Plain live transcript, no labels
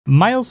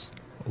Miles,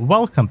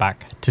 welcome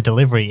back to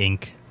Delivery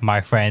Inc.,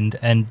 my friend,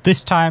 and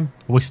this time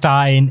we're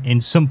starting in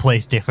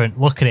someplace different.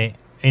 Look at it,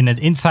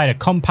 inside a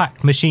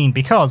compact machine,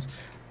 because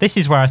this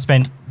is where I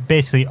spent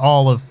basically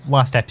all of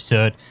last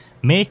episode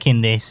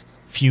making this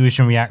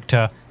fusion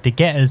reactor to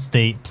get us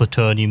the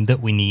plutonium that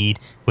we need.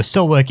 We're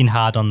still working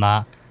hard on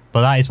that, but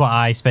that is what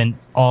I spent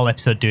all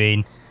episode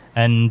doing.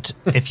 And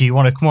if you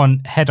want to come on,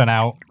 head on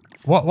out.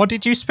 What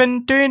did you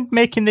spend doing?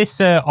 Making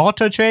this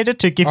auto trader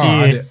to give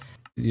you...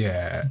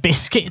 Yeah.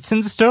 Biscuits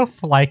and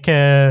stuff? Like,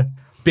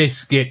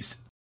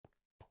 Biscuits.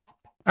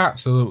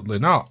 Absolutely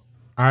not.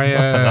 Look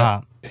at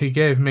that. He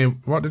gave me...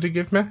 What did he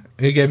give me?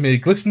 He gave me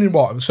glistening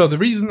water. So the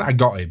reason that I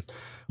got him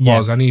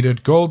was I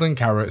needed golden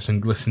carrots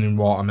and glistening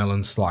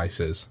watermelon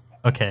slices.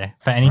 Okay.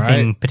 For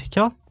anything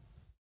particular?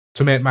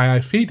 To make my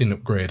feeding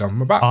upgrade on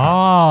my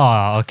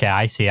backpack. Oh, okay.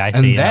 I see.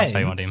 And That's what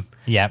you want him.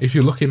 Yeah. If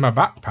you look in my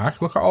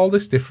backpack, look at all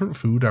this different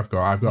food I've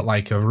got. I've got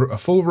like a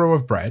full row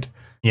of bread.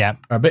 Yeah.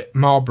 A bit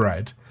more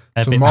bread.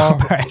 Some more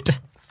bread.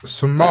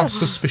 Some more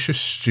suspicious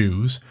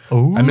stews.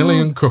 Ooh. A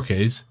million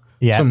cookies.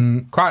 Yeah.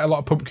 Quite a lot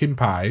of pumpkin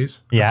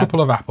pies. Yeah. A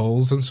couple of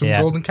apples and some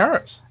golden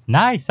carrots.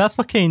 Nice. That's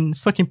looking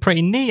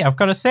pretty neat, I've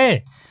got to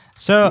say.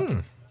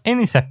 So, in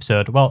this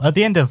episode, well, at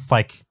the end of,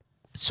 like,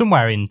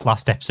 somewhere in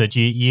last episode,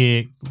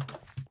 you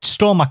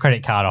stole my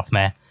credit card off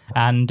me,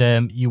 and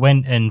you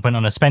went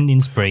on a spending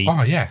spree.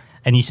 Oh, yeah.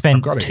 And you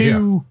spent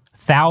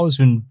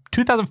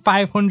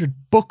 2,500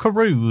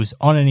 buckaroos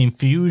on an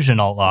infusion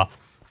altar.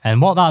 And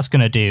what that's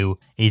going to do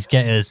is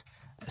get us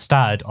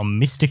started on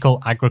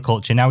mystical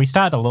agriculture. Now, we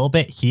started a little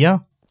bit here.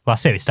 Well, I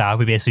say we started.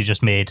 We basically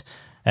just made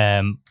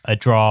a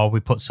drawer. We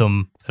put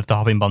some of the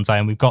hopping bonsai,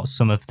 and we've got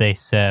some of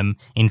this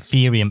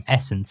inferium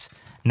essence.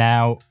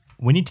 Now,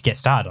 we need to get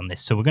started on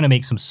this. So we're going to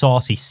make some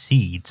saucy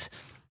seeds.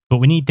 But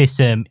we need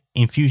this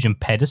infusion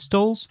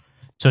pedestals.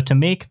 So to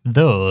make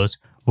those,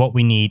 what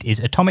we need is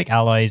atomic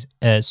alloys,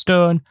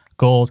 stone,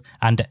 gold,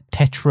 and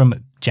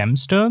tetrum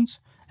gemstones.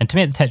 And to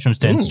make the tetrum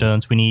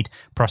gemstones, we need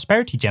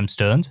prosperity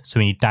gemstones. So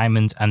we need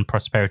diamonds and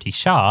prosperity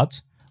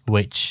shards,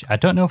 which I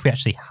don't know if we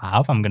actually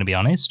have, I'm going to be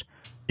honest.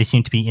 They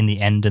seem to be in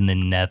the end and the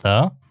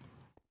nether.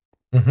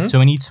 So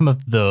we need some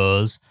of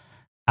those.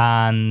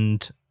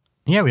 And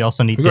yeah, we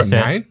also need this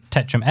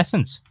tetrum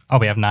essence. Oh,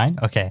 we have 9?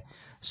 Okay.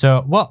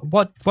 So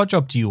what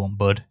job do you want,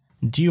 bud?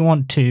 Do you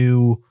want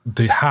to...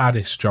 The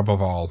hardest job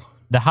of all.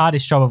 The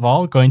hardest job of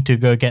all? Going to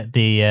go get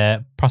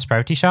the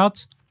prosperity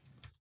shards?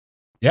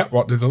 Yeah,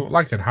 what do they look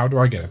like and how do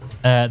I get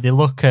them? They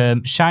look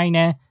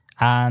shiny,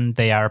 and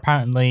they are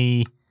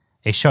apparently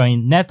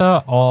showing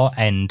nether or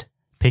end.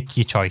 Pick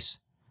your choice.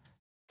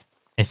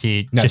 If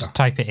you just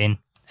type it in.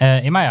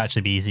 It might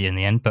actually be easier in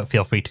the end, but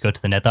feel free to go to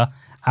the nether.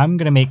 I'm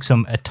going to make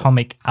some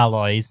atomic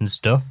alloys and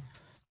stuff.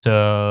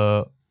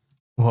 So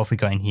what have we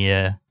got in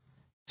here?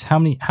 So how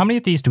many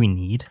of these do we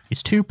need?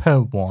 It's 2 per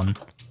one.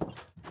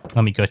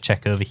 Let me go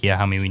check over here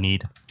how many we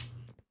need.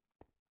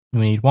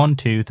 We need 1,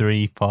 2,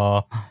 3,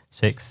 4,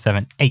 6,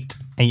 7, 8.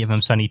 8 of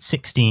them, so I need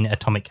 16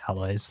 atomic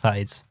alloys. That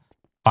is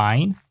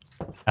fine.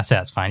 I say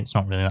that's fine. It's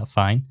not really that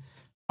fine.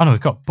 Oh no,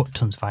 we've got butt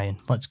tons of iron.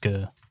 Let's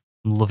go.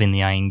 I'm loving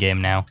the iron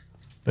game now.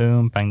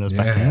 Boom, bang those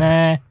back in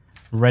there.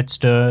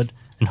 Redstone.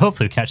 And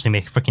hopefully we can actually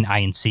make a freaking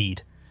iron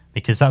seed,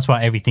 because that's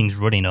what everything's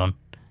running on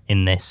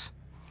in this.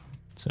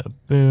 So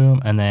boom,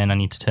 and then I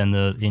need to turn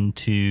those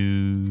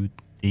into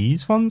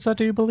these ones, I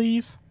do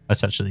believe.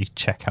 Let's actually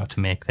check how to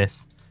make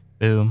this.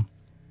 Boom.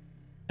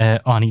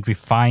 I need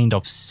refined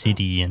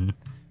obsidian.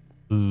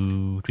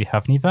 Ooh, do we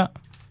have any of that?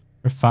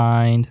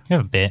 Refined. We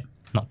have a bit.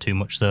 Not too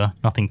much, though.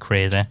 Nothing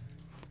crazy.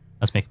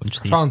 Let's make a bunch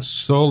of these. Found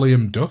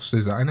solium dust.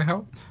 Is that any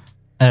help?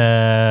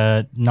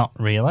 Not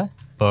really.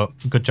 But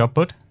good job,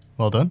 bud.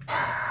 Well done.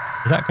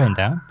 Is that going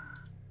down?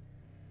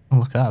 Oh,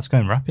 look at that. It's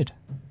going rapid.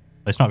 Well,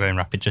 it's not going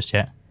rapid just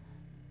yet.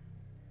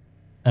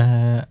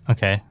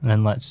 Okay. And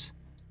then let's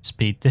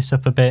speed this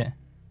up a bit.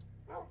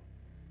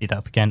 Speed that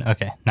up again.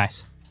 Okay,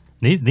 nice.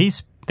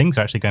 These things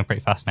are actually going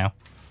pretty fast now.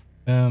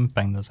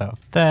 Bang those out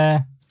of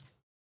there.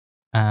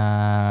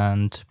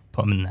 And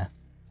put them in there.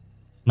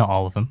 Not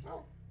all of them.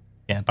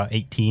 Yeah, about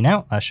 18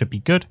 out. That should be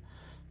good.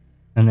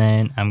 And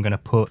then I'm going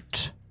to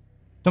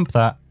dump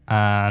that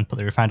and put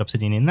the refined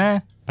obsidian in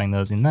there. Bang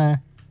those in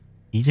there.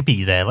 Easy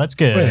peasy. Let's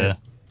go. Wait,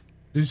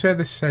 did you say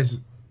this says...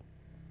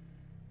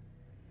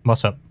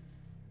 What's up?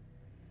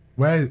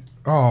 Where?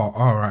 Oh,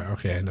 all right.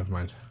 Okay, never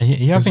mind.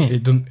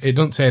 It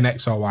doesn't say an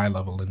X or Y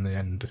level in the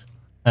end.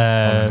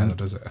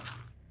 Does it?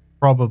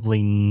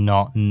 Probably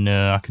not.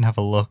 No, I can have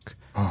a look.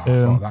 Oh, I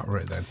thought that were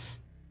it then.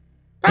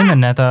 In the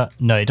nether,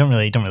 no, you don't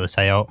really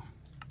say out.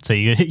 So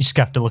you just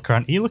have to look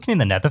around. Are you looking in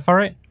the nether for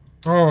it?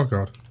 Oh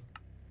god.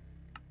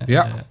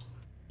 Yeah.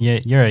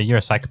 You're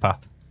a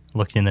psychopath.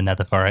 Looking in the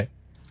nether for it.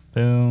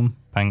 Boom.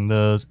 Bang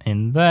those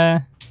in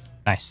there.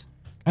 Nice.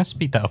 Can I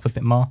speed that up a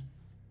bit more?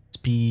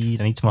 Speed.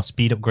 I need some more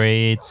speed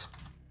upgrades.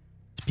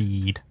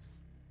 Speed.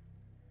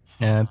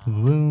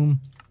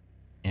 Boom.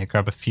 Yeah,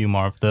 grab a few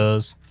more of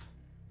those.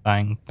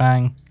 Bang,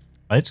 bang.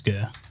 Let's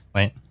go.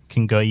 Wait,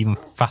 can go even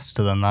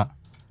faster than that.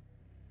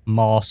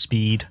 More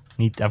speed.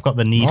 I've got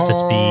the need for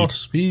speed.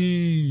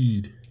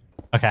 Speed.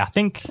 Okay, I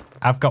think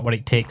I've got what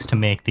it takes to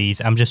make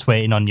these. I'm just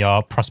waiting on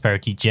your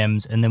prosperity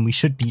gems, and then we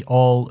should be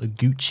all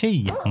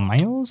Gucci.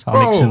 Miles?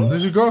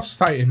 There's a ghost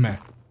fighting me.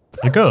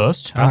 A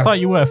ghost? I thought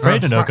you were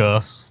afraid of no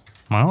ghosts.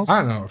 Miles?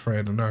 I'm not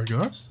afraid of no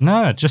ghosts.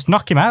 No, just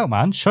knock him out,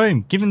 man. Show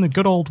him. Give him the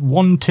good old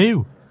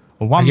 1-2.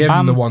 I gave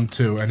him the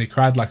 1-2, and he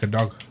cried like a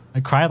dog.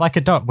 I cried like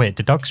a dog. Wait,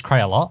 do dogs cry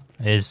a lot?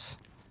 Is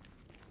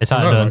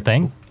that a known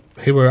thing?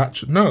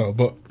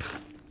 But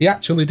he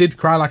actually did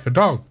cry like a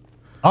dog.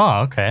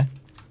 Oh, okay.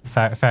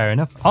 Fair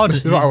enough. Oh,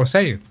 this is what I was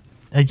saying.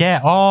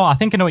 Yeah. Oh, I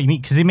think I know what you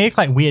mean. Because they make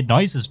like weird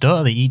noises,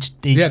 don't they? Each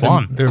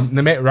one. They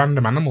make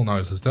random animal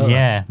noises, don't they?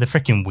 Yeah, they're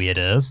freaking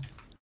weirdos.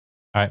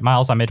 All right,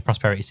 Miles, I made a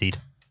prosperity seed.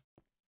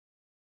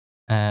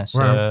 Here.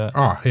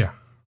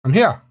 I'm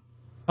here.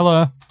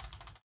 Hello.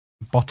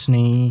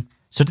 Botany.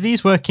 So do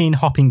these work in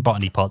hopping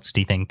botany pots,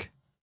 do you think?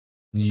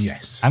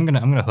 Yes. I'm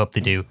gonna hope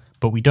they do,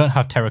 but we don't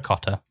have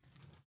terracotta.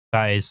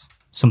 That is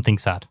something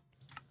sad.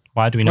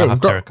 Why do we not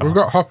have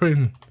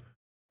terracotta?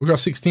 We've got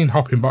 16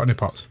 hopping botany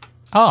pots.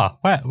 Oh,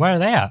 where are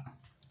they at?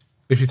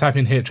 If you type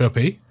in HOP.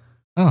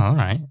 Oh, all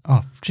right.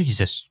 Oh,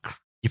 Jesus.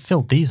 You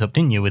filled these up,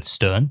 didn't you, with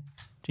stone?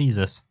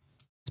 Jesus.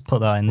 Let's put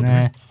that in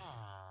there.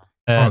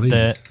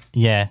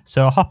 Yeah,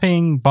 so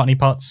hopping botany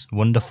pots,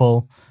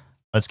 wonderful.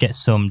 Let's get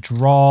some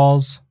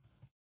drawers.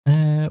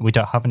 We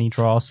don't have any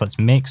drawers, so let's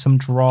make some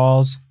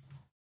drawers.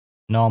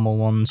 Normal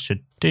ones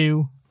should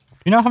do. Do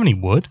we not have any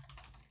wood?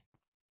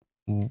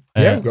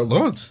 Yeah, we've got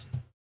loads.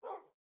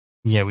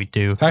 Yeah, we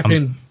do. Type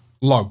in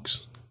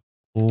logs.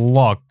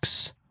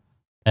 Logs.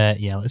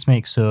 Yeah, let's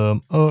make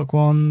some oak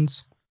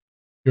ones.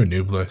 You're a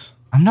noob, Lewis.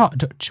 I'm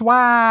not.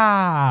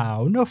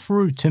 Wow, no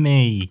fruit to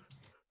me.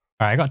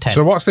 All right, I got 10.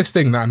 So what's this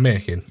thing that I'm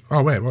making?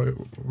 Oh wait, what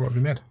have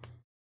you made?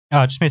 Oh,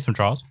 I just made some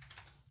drawers.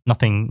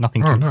 Nothing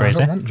too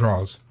crazy. I don't want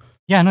drawers.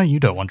 Yeah, no, you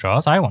don't want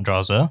drawers. I want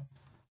drawers though.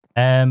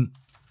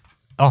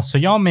 Oh, so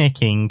you're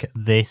making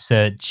this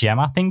gem?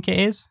 I think it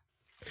is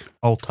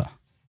altar.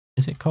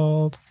 Is it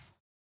called?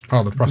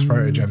 Oh, the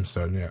prosperity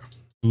gemstone. Yeah.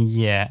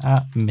 Yeah,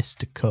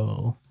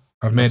 mystical.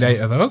 I've made 8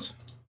 of those.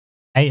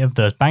 8 of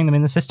those. Bang them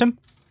in the system.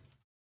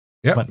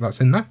 Yep,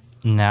 that's in there.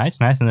 Nice.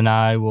 And then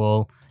I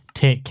will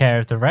take care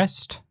of the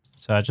rest.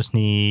 So I just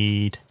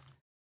need,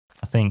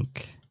 I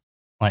think,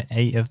 like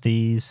 8 of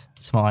these.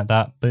 Something like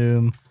that.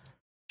 Boom.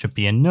 Should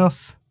be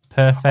enough.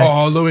 Perfect.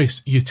 Oh,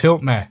 Lewis, you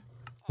tilt me.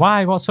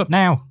 Why? What's up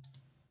now?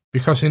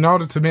 Because in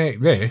order to make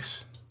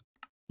this,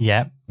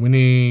 we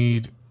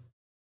need...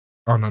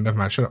 Oh, no, never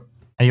mind. Shut up.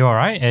 Are you all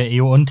right? Are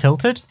you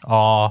untilted? Or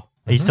are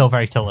you still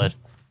very tilted?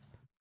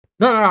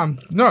 No, I'm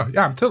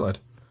tilted.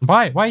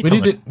 Why are you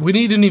tilted? We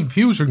need an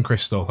infusion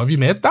crystal. Have you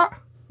made that?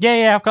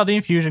 Yeah, I've got the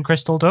infusion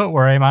crystal. Don't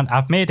worry, man.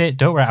 I've made it.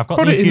 Don't worry. I've got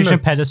the infusion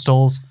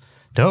pedestals.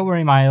 Don't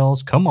worry,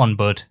 Miles. Come on,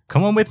 bud.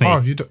 Come on with me. Oh,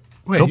 have you done...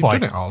 Wait, you've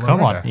done it all.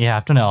 Come on. Yeah,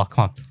 I've done it all.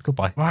 Come on. Good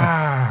boy.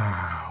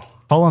 Wow.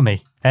 Follow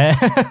me.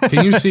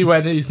 Can you see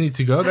where these need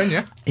to go then,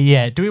 yeah?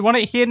 Yeah. Do we want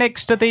it here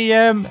next to the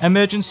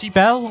emergency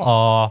bell,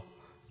 or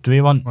do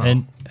we want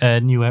a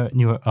newer...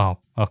 Oh,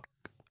 okay.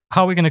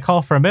 How are we going to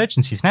call for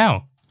emergencies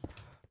now?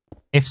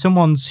 If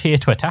someone's here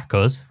to attack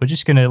us, we're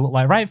just going to look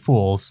like right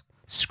fools,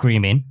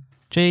 screaming.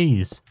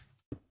 Jeez.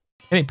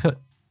 Get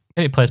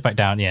it placed back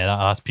down. Yeah,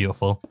 that's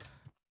beautiful.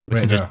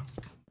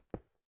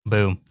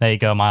 Boom. There you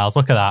go, Miles.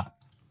 Look at that.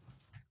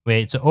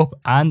 Wait, it's up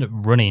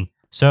and running.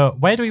 So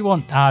where do we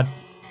want our...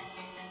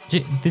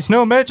 There's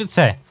no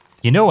emergency.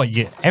 You know what?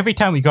 Every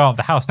time we go out of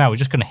the house now, we're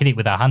just going to hit it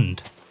with our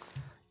hand.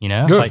 You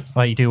know?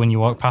 Like you do when you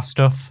walk past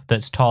stuff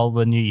that's taller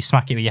than you. You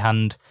smack it with your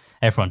hand.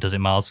 Everyone does it,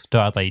 Miles.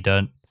 Don't act like you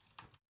don't.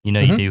 You know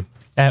you do.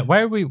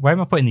 Where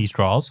am I putting these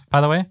drawers,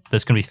 by the way?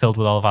 That's going to be filled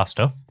with all of our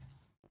stuff.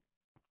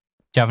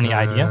 Do you have any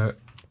idea?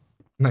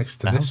 Next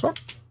to this one?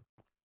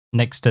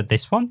 Next to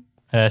this one?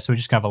 So we're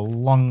just going to have a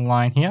long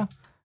line here.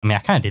 I mean, I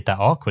kind of did that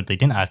awkwardly,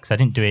 didn't I? Because I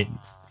didn't do it.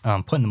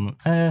 I'm putting them...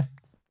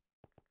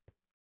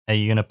 are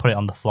you going to put it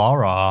on the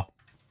floor, or...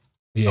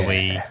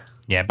 Yeah.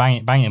 Yeah, bang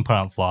it and put it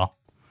on the floor.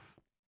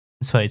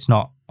 So it's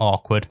not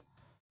awkward.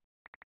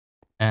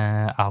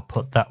 I'll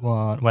put that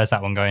one... Where's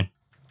that one going?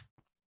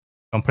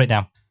 Go on, put it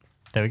down.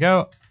 There we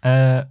go.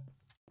 I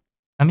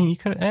mean, you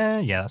could...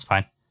 yeah, that's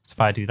fine. So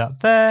if I do that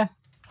there...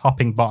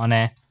 Hopping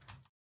botany.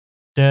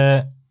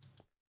 Dirt.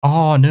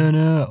 Oh,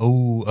 no.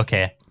 Oh,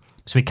 okay.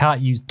 So we can't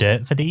use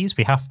dirt for these.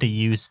 We have to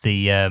use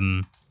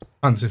the...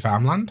 Fancy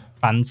farmland.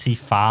 Fancy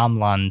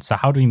farmland. So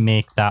how do we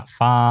make that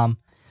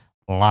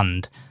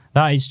farmland?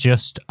 That is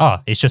just... Oh,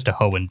 it's just a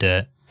hoe and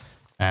dirt.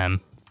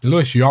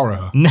 Lewis, you're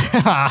a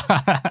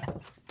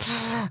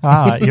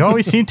hoe. You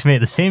always seem to make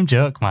the same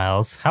joke,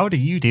 Miles. How do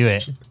you do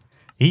it?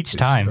 Each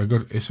time.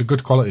 It's a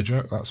good quality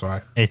joke, that's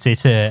why. It's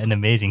an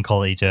amazing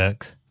quality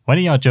joke. When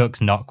are your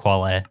jokes not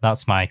quality?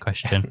 That's my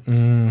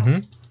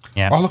question.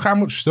 Yeah. Oh, look how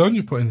much stone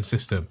you put in the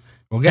system.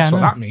 Well, guess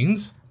what that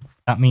means?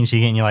 That means you're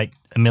getting your, like,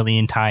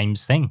 1,000,000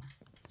 times thing.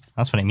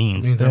 That's what it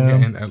means. It means I'm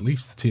getting at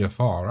least the tier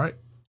 4, right?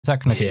 Is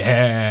that going to...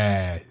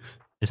 Yes.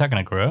 Is that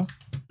going to grow?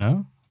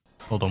 No?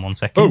 Hold on one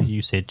second.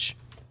 Usage.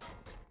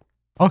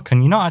 Oh,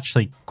 can you not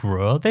actually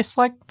grow this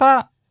like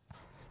that?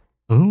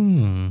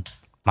 Ooh,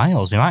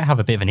 Miles, we might have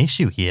a bit of an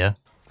issue here.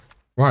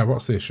 Why?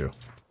 What's the issue?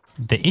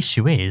 The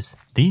issue is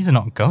these are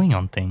not going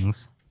on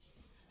things.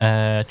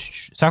 So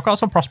I've got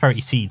some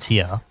prosperity seeds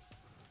here.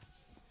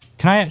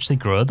 Can I actually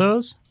grow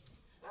those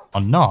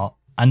or not?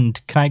 And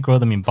can I grow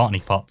them in botany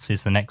pots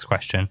is the next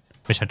question,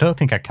 which I don't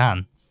think I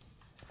can,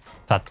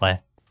 sadly.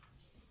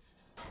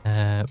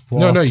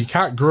 No, you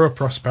can't grow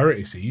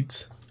prosperity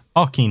seeds.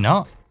 Oh, can you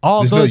not? Oh,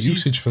 there's no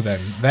usage for them.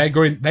 They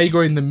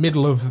go in the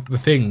middle of the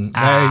thing.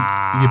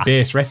 They're your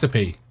base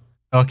recipe.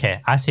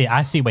 Okay, I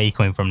see where you're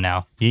coming from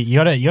now. You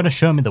gotta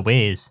show me the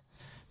ways.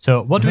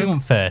 So what do we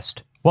want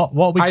first? What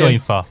are we going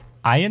for?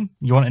 Iron?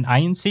 You want an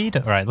iron seed?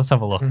 All right, let's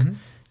have a look.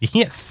 You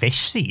can get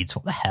fish seeds.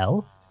 What the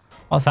hell?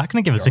 What's that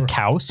going to give us? A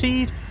cow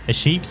seed? A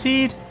sheep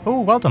seed?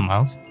 Oh, well done,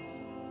 Miles.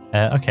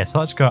 Okay, so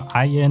let's go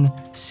iron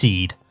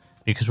seed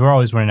because we're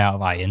always running out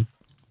of iron.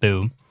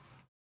 Boom.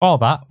 All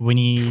that, we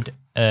need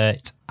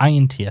it's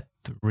iron tier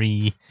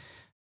 3.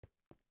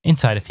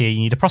 Inside of here, you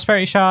need a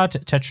prosperity shard,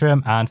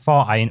 tetrum, and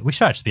 4 iron. We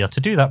should actually be able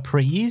to do that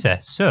pretty easy.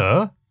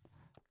 So,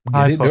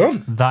 I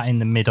put that in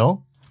the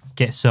middle.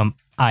 Get some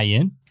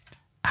iron.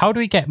 How do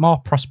we get more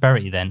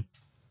prosperity then?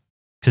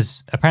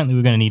 Because apparently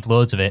we're going to need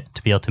loads of it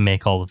to be able to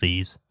make all of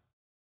these.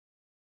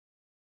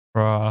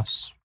 Do you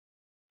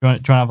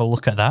want to have a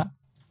look at that?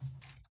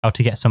 How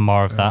to get some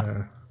more of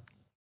that?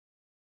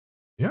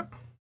 Yeah.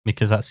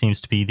 Because that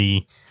seems to be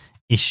the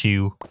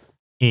issue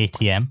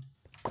ATM.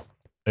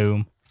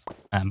 Boom.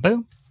 And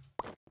boom.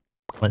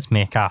 Let's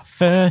make our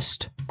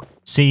first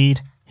seed.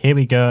 Here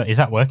we go. Is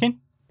that working?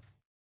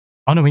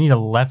 Oh no, we need a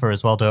lever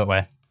as well, don't we?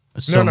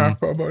 No, I've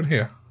put a button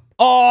here.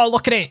 Oh,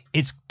 look at it.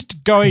 It's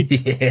going.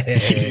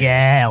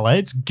 Yeah,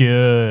 let's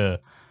go.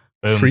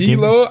 Boom.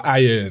 Freelo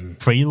iron.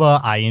 Freelo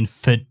iron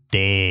for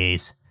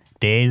days.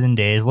 Days and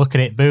days. Look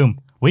at it. Boom.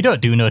 We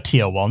don't do no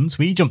tier 1s.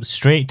 We jump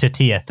straight to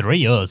tier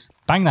 3 us.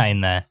 Bang that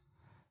in there.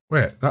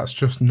 Wait, that's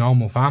just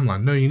normal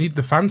farmland. No, you need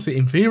the fancy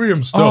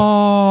Inferium stuff.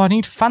 Oh, I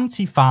need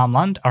fancy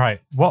farmland. All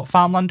right. What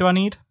farmland do I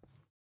need?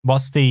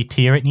 What's the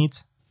tier it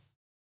needs?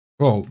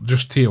 Well,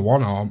 just tier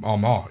 1 or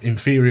more.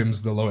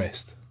 Inferium's the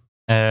lowest.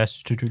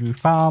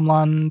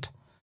 Farmland.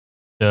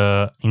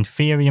 The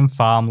Inferium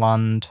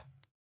farmland.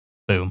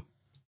 Boom.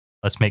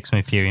 Let's make some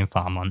Inferium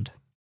farmland.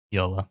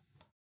 YOLO.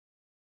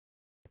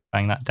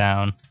 Bang that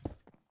down.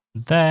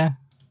 There.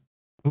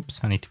 Oops,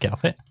 I need to get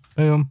off it.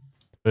 Boom.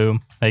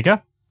 Boom. There you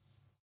go.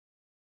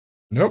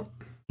 Nope.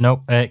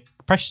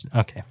 Press.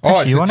 Okay.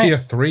 Press it's a tier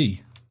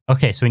 3.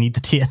 Okay, so we need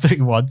the tier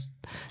 3 ones.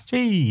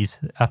 Jeez.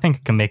 I think I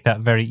can make that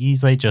very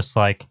easily, just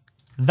like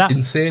that.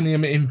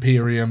 Insanium,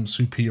 Imperium,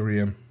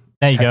 Superium.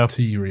 There you go.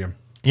 Tecterium.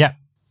 Yep,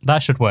 that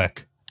should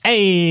work.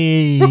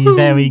 Hey,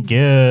 there we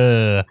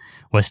go.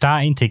 We're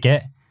starting to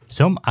get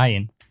some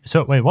iron.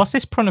 So wait, what's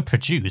this going to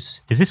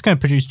produce? Is this going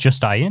to produce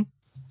just iron?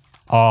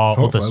 Or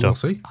hopefully, other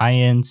stuff? We'll see.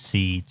 Iron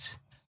seeds.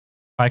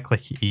 If I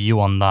click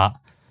U on that.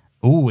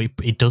 Oh,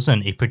 it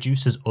doesn't. It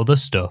produces other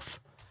stuff.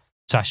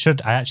 So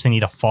I actually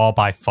need a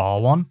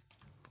 4x4 one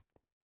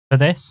for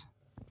this.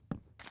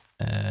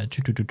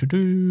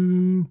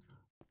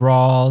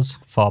 Raws,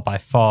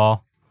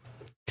 4x4.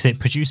 Because it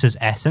produces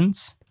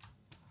essence.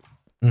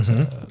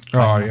 So,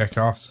 yeah, of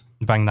course.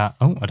 Bang that.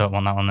 Oh, I don't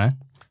want that on there.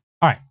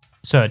 All right.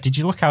 So, did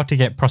you look how to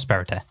get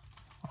prosperity?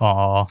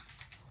 Or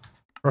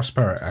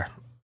prosperity?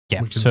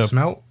 Yeah. We can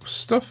smelt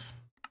stuff?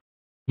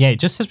 Yeah, it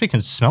just says we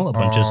can smelt a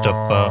bunch of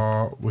stuff,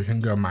 but we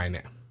can go mine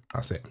it.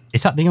 That's it.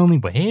 Is that the only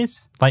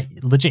ways? Like,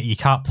 legit, you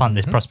can't plant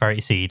this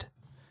prosperity seed.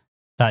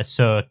 That is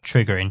so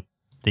triggering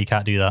that you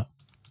can't do that.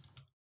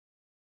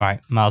 All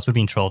right, Miles, we're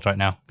being trolled right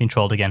now. Being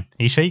trolled again.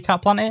 Are you sure you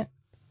can't plant it?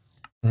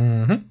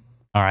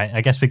 All right,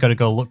 I guess we got to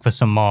go look for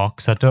some more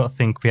because I don't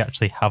think we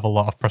actually have a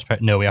lot of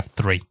prosperity. No, we have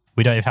 3.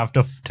 We don't even have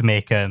enough to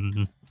make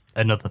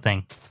another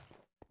thing.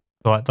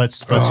 So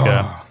let's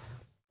go.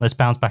 Let's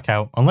bounce back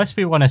out. Unless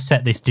we want to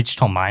set this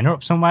digital miner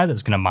up somewhere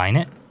that's going to mine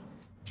it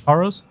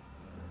for us.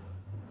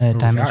 Oh,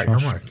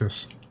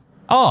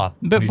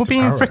 but we're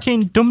being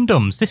freaking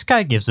dum-dums. This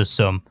guy gives us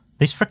some.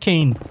 There's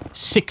freaking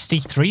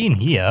 63 in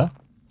here.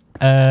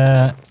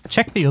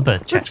 Check the other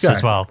chests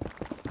as well.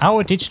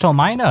 Our digital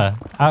miner,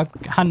 our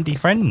handy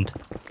friend.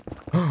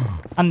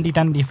 Handy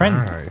dandy friend.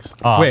 Nice.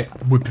 Wait,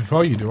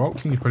 before you do it,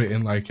 can you put it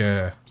in like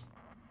a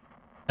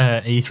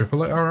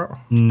triple it or?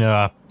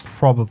 No,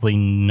 probably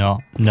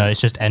not. No,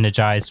 it's just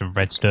energized and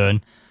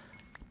redstone.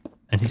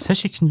 And he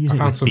says you can use it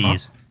with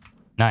bees.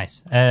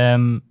 Nice.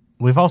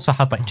 We've also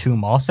had like 2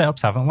 more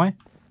setups, haven't we?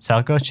 So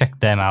I'll go check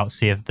them out,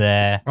 see if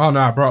they're... Oh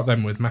no, I brought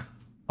them with me.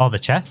 Oh, the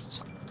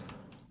chests?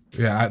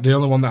 Yeah, the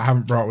only one that I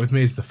haven't brought with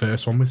me is the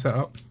first one we set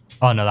up.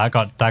 Oh no, that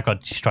got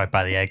destroyed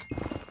by the egg.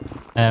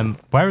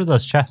 Where are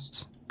those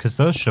chests? Because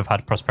those should have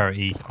had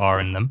prosperity ore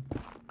in them.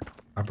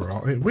 I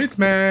brought it with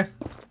me.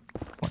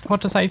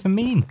 What does that even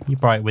mean? You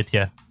brought it with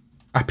you?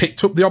 I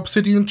picked up the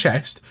obsidian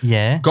chest.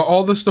 Yeah. Got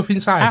all the stuff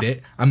inside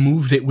it and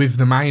moved it with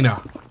the miner.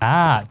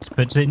 Ah,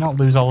 but does it not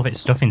lose all of its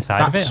stuff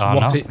inside of it? That's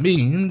what it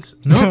means.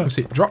 No, because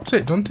it drops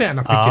it, doesn't it? And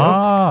I pick it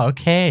up. Oh,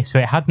 okay. So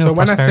it had no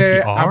prosperity ore in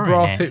it. So when I say I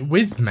brought it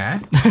with me...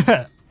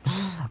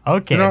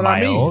 Okay, you know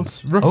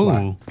Miles.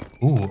 Roughly.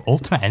 Ooh,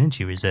 ultimate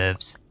energy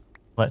reserves.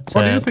 Let's.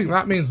 What do you think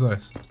that means,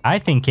 Lewis? I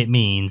think it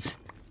means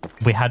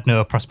we had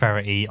no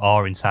prosperity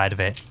ore inside of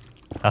it.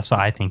 That's what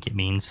I think it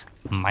means.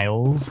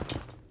 Miles.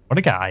 What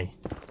a guy.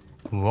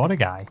 What a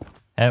guy.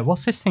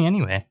 What's this thing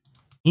anyway?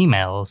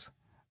 Emails.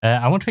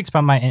 I want to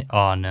expand my...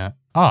 Oh, no.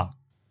 Oh,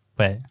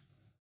 wait.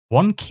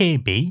 1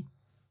 KB?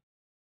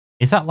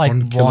 Is that like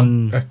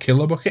a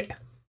killer bucket?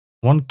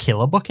 1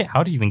 killer bucket?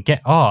 How do you even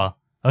get... Oh,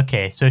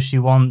 okay. So she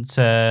wants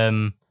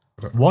 1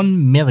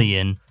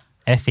 million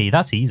FE.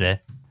 That's easy.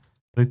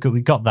 We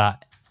got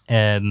that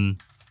in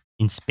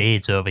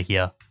spades over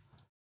here.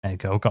 There we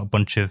go. We've got a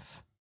bunch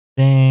of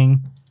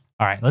thing.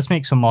 All right, let's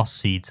make some more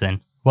seeds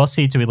then. What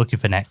seeds are we looking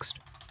for next?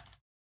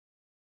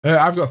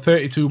 I've got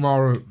 32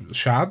 more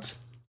shards.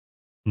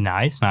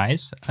 Nice.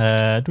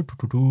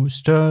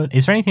 Stone.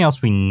 Is there anything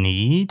else we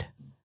need?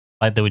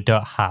 Like that we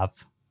don't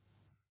have?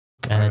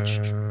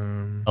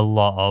 A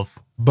lot of.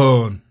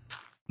 Bone.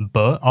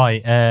 Bone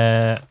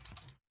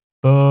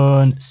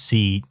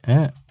seed.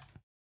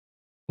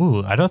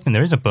 Ooh, I don't think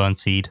there is a bone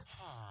seed.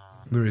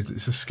 There is.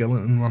 It's a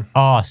skeleton one.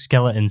 Oh,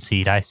 skeleton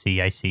seed. I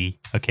see.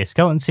 Okay,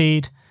 skeleton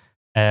seed.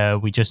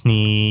 We just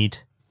need...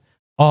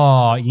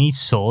 Oh, you need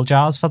soul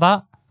jars for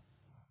that.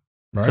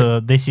 Right. So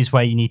this is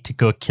where you need to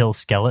go kill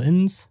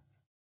skeletons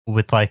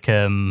with like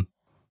a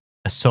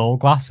soul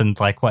glass and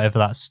like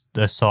whatever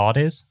the sword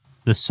is.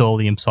 The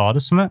soulium sword or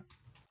something.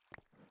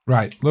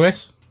 Right,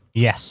 Lewis?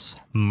 Yes,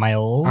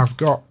 Miles. I've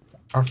got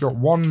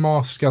 1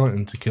 more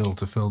skeleton to kill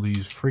to fill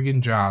these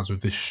friggin' jars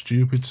with this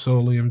stupid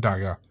soulium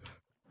dagger.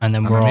 And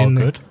then we're all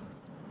good?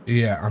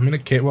 Yeah, I'm in a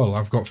cave. Well,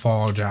 I've got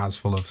 4 jars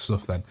full of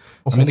stuff then.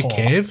 I'm in a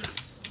cave.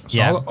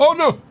 Yeah. Oh,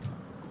 no!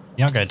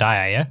 You're not going to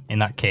die, are you, in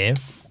that cave?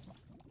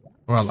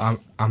 Well,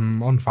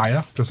 I'm on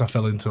fire because I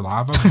fell into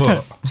lava,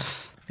 but...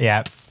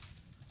 Yeah.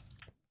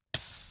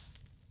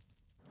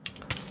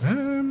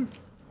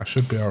 I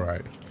should be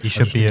alright. You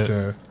should be...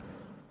 to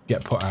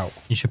get put out.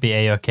 You should be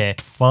A-okay.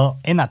 Well,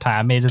 in that time,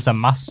 I made us a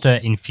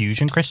master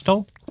infusion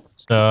crystal.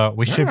 So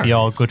we should be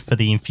all good for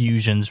the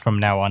infusions from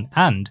now on.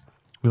 And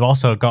we've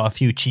also got a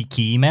few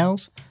cheeky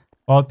emails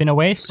while I've been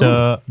away.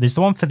 So there's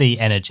the one for the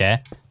energy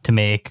to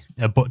make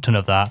a butt ton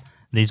of that.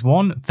 There's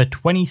one for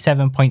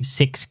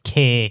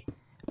 27.6k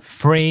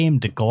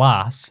framed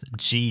glass.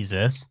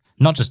 Jesus.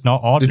 Not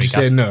ordinary. Did you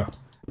say no?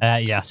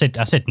 Yeah, I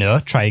said no.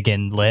 Try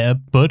again later,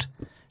 bud.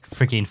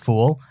 Freaking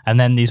fool. And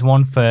then there's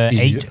one for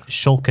Idiot. 8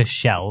 shulker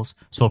shells.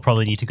 So we'll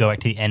probably need to go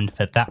back to the end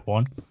for that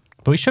one.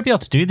 But we should be able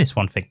to do this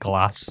one for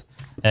glass.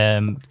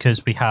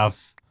 Because we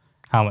have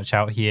how much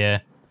out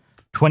here?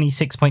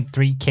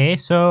 26.3k.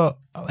 So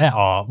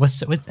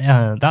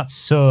that's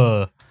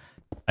so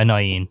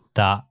annoying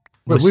that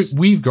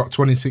we've got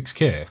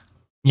 26k.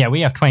 Yeah,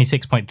 we have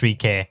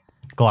 26.3k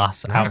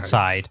glass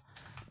outside.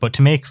 But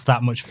to make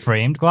that much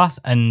framed glass,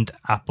 and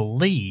I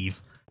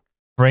believe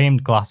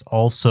framed glass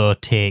also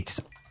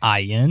takes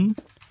iron.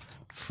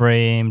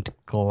 Framed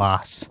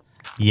glass.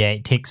 Yeah,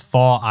 it takes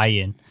 4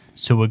 iron.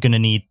 So we're going to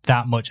need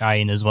that much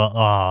iron as well.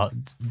 Oh,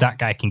 that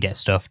guy can get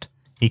stuffed.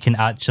 He can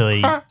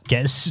actually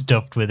get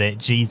stuffed with it.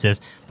 Jesus.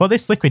 But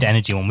this liquid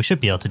energy one, we should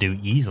be able to do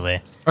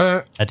easily.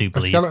 I do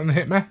believe. A skeleton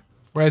hit me.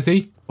 Where's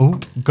he? Oh,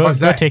 go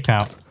take him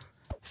out.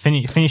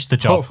 Finish the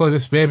job. Hopefully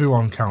this baby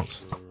one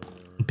counts.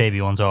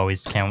 Baby ones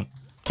always count.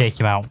 Take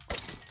him out.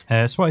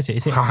 So what is it?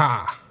 Is it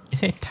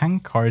a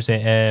tank or is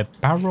it a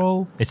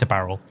barrel? It's a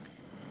barrel.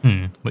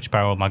 Which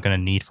barrel am I going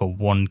to need for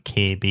 1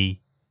 KB? I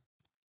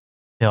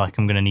feel like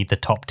I'm going to need the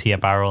top tier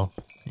barrel.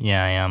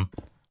 Yeah, I am.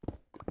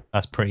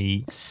 That's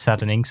pretty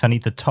saddening. So I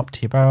need the top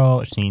tier barrel,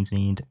 which means I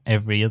need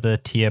every other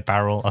tier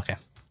barrel. Okay,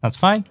 that's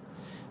fine.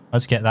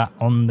 Let's get that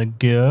on the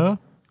go.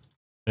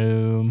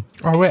 Boom.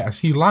 Oh, wait, I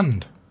see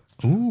land.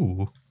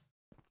 Ooh.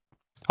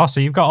 Oh,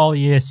 so you've got all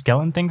your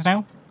skeleton things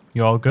now?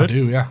 You're all good? I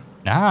do, yeah.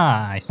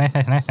 Nice. So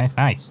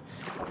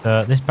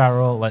this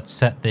barrel, let's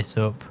set this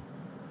up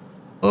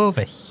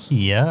over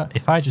here.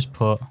 If I just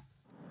put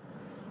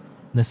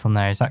this on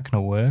there, is that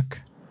going to work?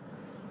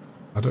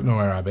 I don't know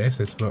where our base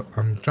is, but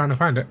I'm trying to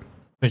find it.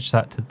 Switch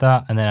that to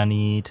that, and then I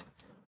need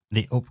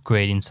the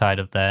upgrade inside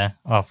of there.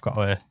 Oh, I've got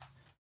a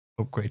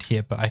upgrade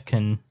here, but I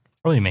can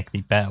probably make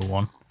the better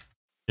one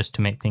just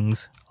to make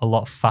things a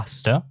lot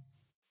faster.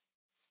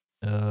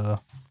 Upgrade.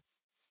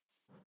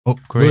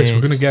 Lewis,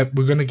 we're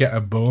gonna get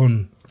a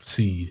bone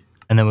seed,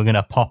 and then we're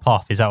gonna pop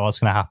off. Is that what's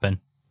gonna happen?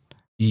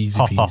 Easy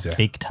pop peasy. Off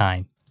big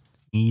time.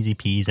 Easy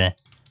peasy.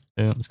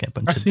 Boom, let's get a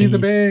bunch of these. I see the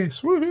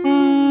base.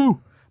 Woohoo!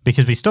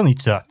 Because we still need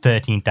to do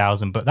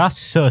 13,000, but that's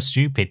so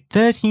stupid.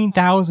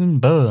 13,000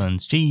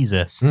 bones.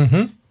 Jesus.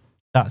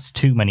 That's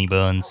too many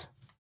bones.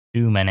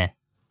 Too many.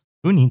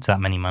 Who needs that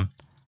many, man?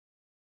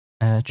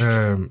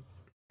 I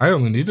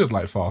only needed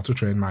like 4 to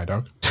train my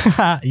dog.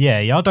 Yeah,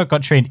 your dog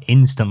got trained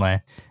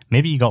instantly.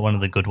 Maybe you got one of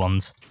the good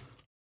ones.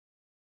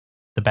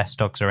 The best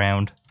dogs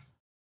around.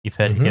 You've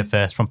heard it here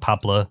first from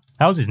Pablo.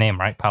 That was his name,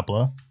 right?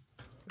 Pablo?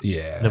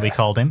 Yeah. That we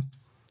called him.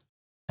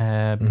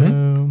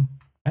 Boom.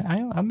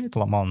 I made a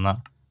lot more than that.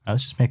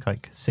 Let's just make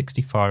like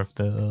 64 of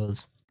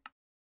those.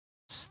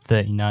 It's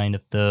 39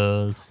 of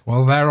those.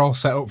 Well, they're all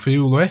set up for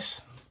you, Lewis.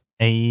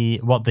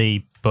 What,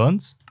 the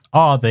bones?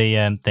 Oh,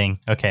 the thing.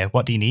 Okay,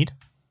 what do you need?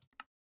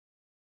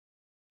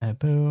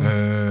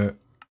 Boom.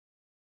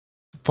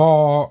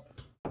 4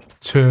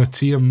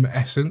 tertium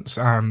essence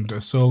and a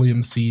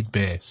solium seed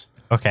base.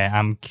 Okay,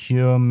 I'm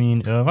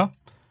coming over.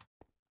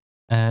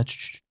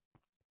 Let's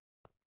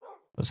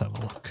have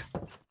a look.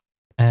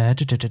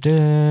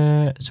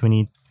 So we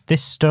need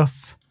this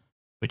stuff,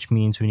 which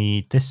means we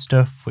need this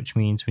stuff, which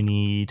means we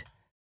need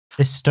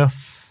this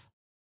stuff.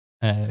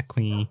 Can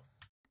we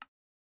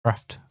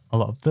craft a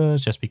lot of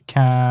those? Yes, we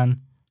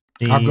can.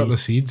 I've got the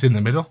seeds in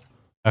the middle.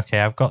 Okay,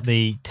 I've got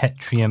the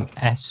tetrium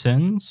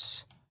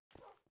essence.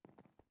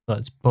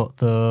 Let's put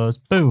those.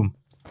 Boom,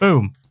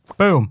 boom,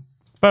 boom,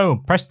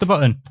 boom. Press the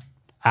button.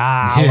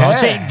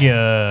 Watch it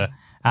go.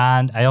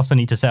 And I also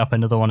need to set up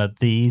another one of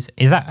these.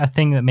 Is that a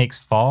thing that makes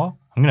 4?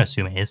 I'm going to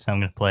assume it is, so I'm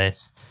going to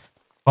place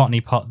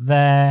botany pot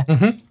there.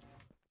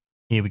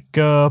 Here we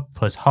go.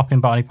 Plus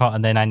hopping botany pot,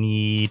 and then I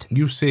need...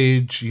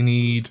 Usage, you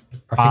need...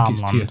 I think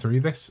it's tier 3,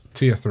 this?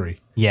 Tier 3.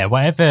 Yeah,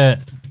 whatever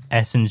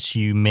essence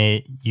you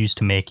may use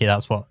to make it,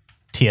 that's what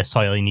tier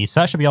soil you need.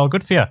 So that should be all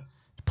good for you.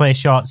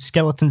 Place your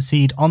skeleton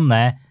seed on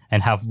there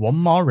and have one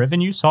more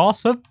revenue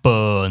source of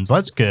bones.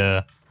 Let's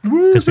go.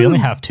 Because we only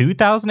have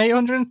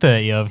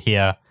 2,830 over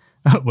here.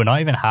 We're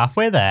not even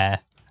halfway there.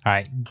 All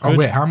right. Good. Oh,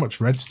 wait, how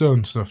much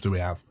redstone stuff do we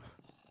have?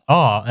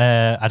 Oh,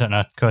 I don't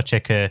know. Go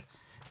check a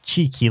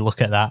cheeky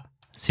look at that.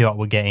 See what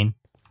we're getting.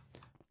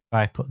 If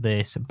I put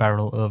this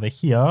barrel over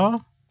here,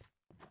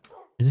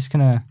 is this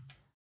gonna...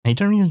 I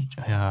don't really...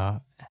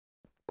 I'm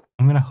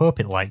gonna hope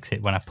it likes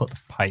it when I put the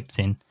pipes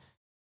in.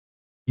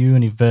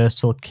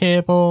 Universal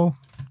cable.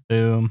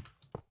 Boom.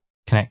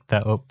 Connect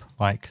that up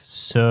like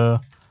so.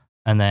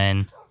 And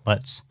then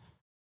let's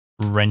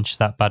wrench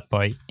that bad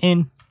boy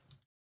in.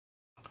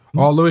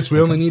 Oh, Lewis, we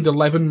only need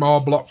 11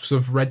 more blocks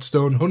of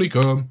redstone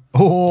honeycomb.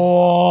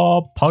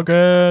 Oh,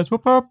 poggers.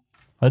 Whoop, whoop.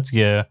 Let's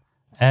go.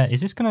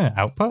 Is this going to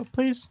output,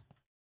 please?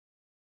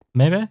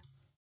 Maybe?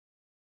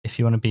 If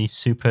you want to be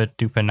super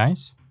duper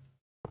nice.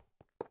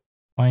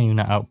 Why are you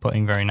not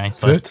outputting very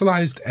nicely?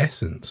 Fertilized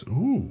essence.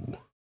 Ooh.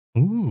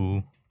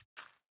 Ooh.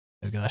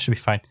 There we go. That should be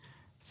fine.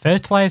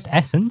 Fertilized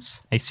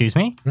essence? Excuse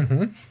me?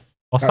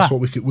 What's That's that?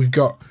 what we've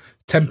got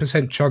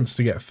 10% chance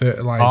to get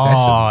fertilized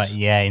essence. Oh,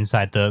 yeah,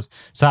 inside those.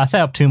 So I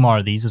set up 2 more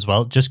of these as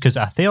well, just because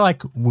I feel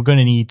like we're going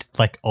to need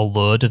like a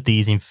load of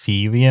these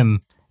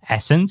Inferium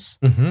essence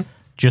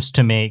just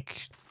to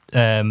make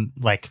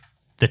like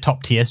the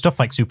top tier stuff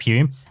like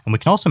Superium. And we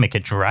can also make a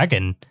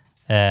dragon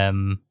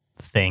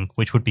thing,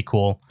 which would be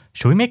cool.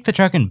 Should we make the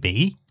dragon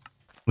bee?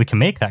 We can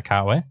make that,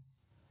 can't we?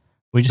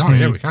 We just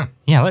yeah, we can.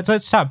 Yeah,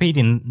 let's start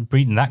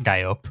breeding that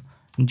guy up.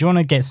 Do you want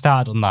to get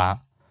started on that?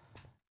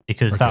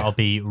 Because that'll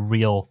be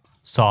real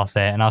sauce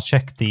there. And I'll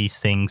check these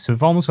things. So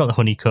we've almost got the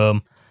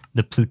honeycomb.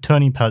 The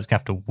plutonium pellets going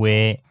to have to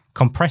wait.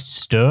 Compressed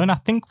stone, I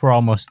think we're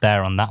almost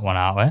there on that one,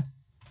 aren't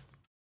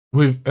we?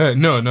 We've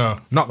no,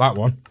 not that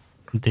one.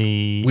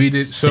 We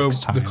did so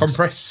the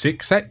compressed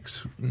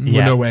 6x.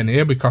 We're nowhere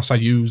near because I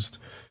used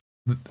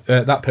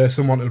that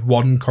person wanted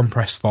 1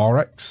 compressed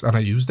 4x and I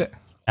used it.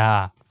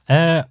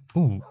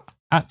 Ooh,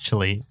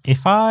 actually,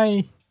 if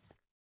I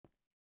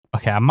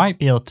might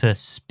be able to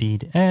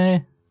speed.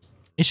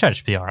 It should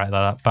just be all right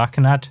like that. But I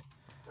can add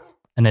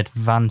an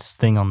advanced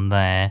thing on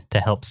there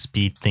to help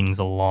speed things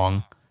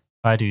along.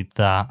 If I do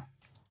that,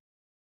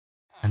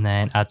 and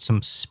then add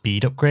some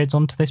speed upgrades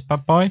onto this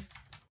bad boy,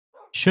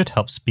 should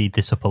help speed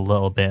this up a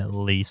little bit at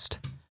least.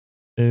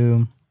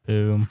 Boom,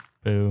 boom,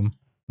 boom.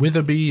 With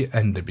a bee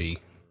and a bee.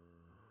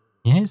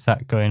 Yeah, is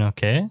that going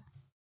okay?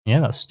 Yeah,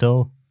 that's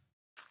still...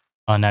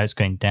 Oh, now it's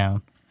going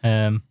down.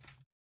 That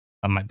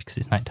might be because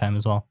it's nighttime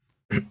as well.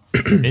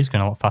 It is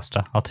going a lot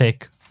faster. I'll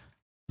take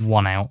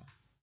 1 out.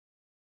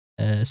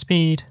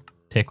 Speed.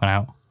 Take 1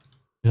 out.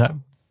 Is that...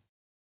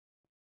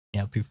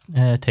 Yeah,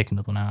 take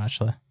another one out,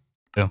 actually.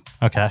 Boom.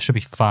 Okay, that should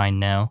be fine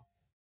now.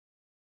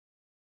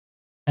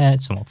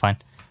 It's somewhat fine.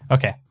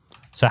 Okay,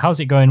 so how's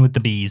it going with the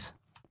bees?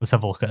 Let's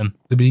have a look at them.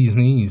 The bee's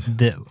knees.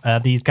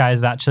 These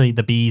guys actually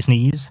the bee's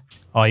knees?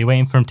 Or are you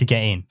waiting for them to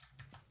get in?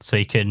 So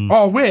you can...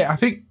 Oh, wait, I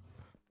think...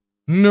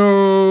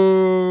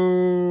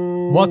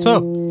 No. What's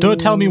up? Don't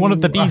tell me one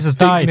of the bees has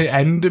died. The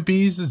ender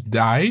bees has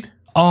died.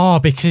 Oh,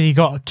 because he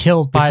got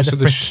killed by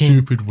the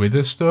stupid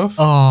wither stuff.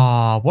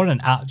 Oh, what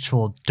an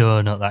actual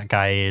donut that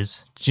guy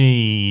is.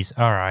 Jeez.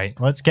 All right,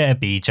 let's get a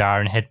bee jar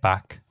and head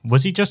back.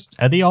 Was he just...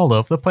 Are they all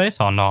over the place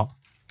or not?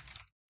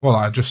 Well,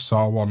 I just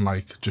saw one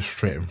like just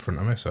straight in front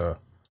of me, so...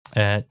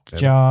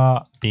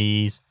 Jar,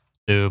 bees,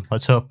 boom.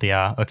 Let's hope they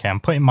are. Okay, I'm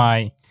putting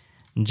my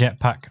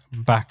jetpack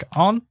back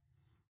on.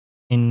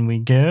 In we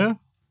go.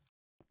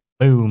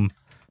 Boom.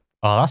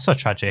 Oh, that's so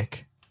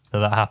tragic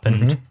that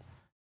happened.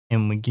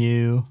 In we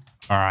go.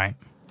 All right.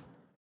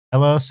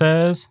 Hello,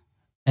 sirs.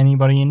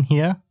 Anybody in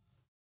here?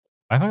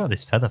 Why have I got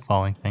this feather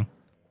falling thing?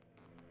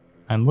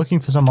 I'm looking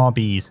for some more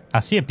bees. I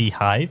see a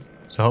beehive,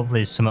 so hopefully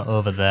there's some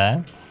over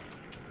there.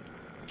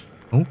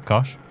 Oh,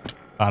 gosh.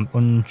 I'm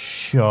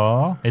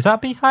unsure. Is that a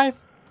beehive?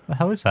 What the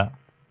hell is that?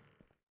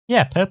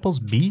 Yeah, purple's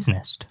bee's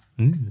nest.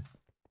 Ooh.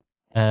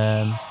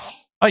 I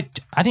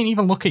didn't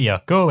even look at you.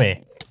 Go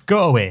away.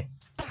 Go away.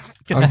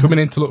 I'm coming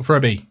in to look for a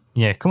bee.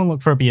 Yeah, come and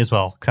look for a bee as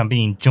well, because I'm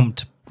being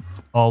jumped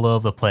all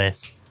over the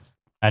place.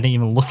 I didn't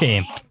even look at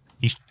him.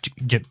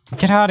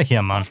 Get out of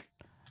here, man.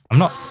 I'm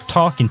not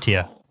talking to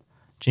you.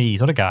 Jeez,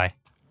 what a guy.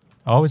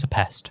 Always a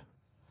pest.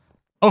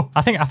 Oh,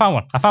 I think I found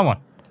one. I found one.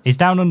 He's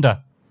down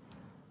under.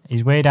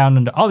 He's way down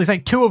under. Oh, there's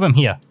like 2 of them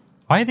here.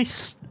 Why are they?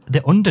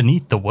 They're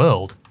underneath the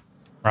world.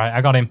 Right,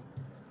 I got him.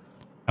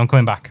 I'm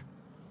coming back.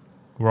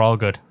 We're all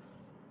good.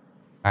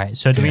 All right,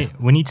 so do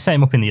we need to set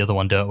him up in the other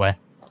one, don't we?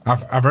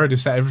 I've already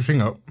set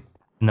everything up.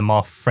 In the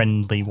more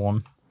friendly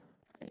one.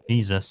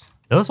 Jesus.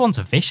 Those ones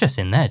are vicious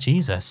in there,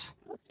 Jesus.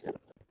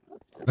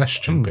 They're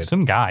stupid.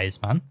 Some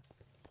guys, man.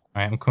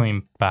 All right, I'm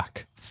coming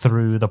back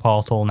through the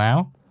portal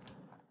now.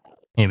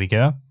 Here we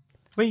go.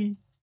 Whee!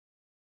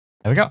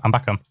 There we go. I'm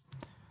back on.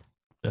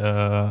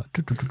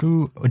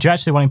 Would you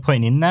actually want him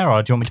putting in there,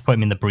 or do you want me to put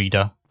him in the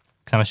breeder?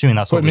 Because I'm assuming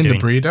that's what we're doing.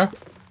 Put him in the breeder?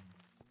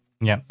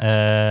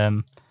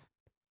 Yeah.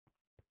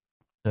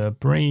 The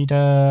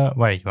breeder...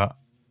 Where are you at?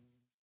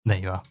 There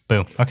you are.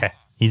 Boom. Okay.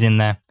 He's in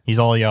there. He's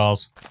all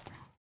yours.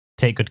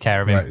 Take good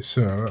care of him. Right,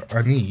 so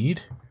I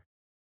need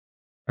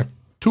a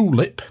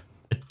tulip.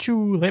 A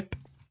tulip.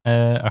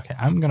 Okay,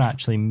 I'm going to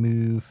actually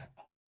move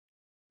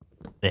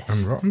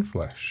this. And rotten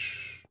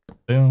flesh.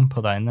 Boom.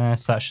 Put that in there.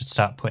 So that should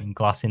start putting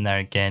glass in there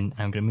again.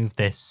 I'm going to move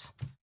this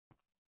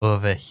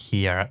over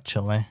here,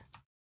 actually.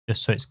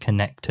 Just so it's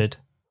connected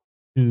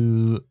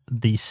to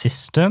the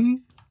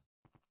system.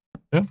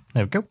 Boom.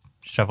 There we go.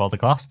 Shove all the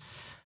glass.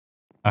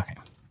 Okay.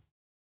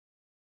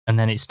 And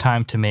then it's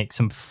time to make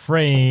some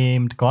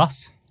framed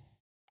glass.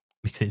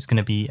 Because it's going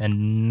to be a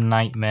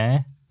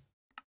nightmare.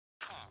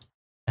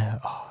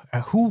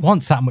 Who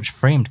wants that much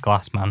framed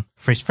glass, man?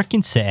 For his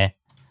freaking city.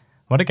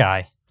 What a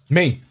guy.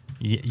 Me.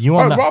 You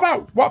want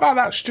that? What about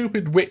that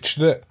stupid witch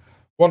that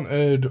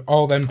wanted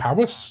all them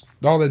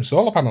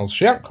solar panels?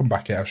 She ain't come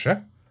back here, has she?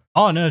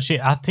 Oh, no.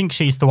 I think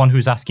she's the one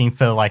who's asking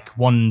for like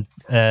 1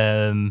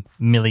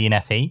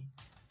 million FE.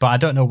 But I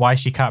don't know why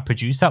she can't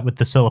produce that with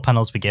the solar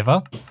panels we give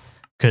her.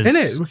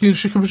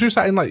 She can produce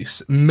that in like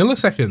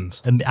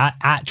milliseconds.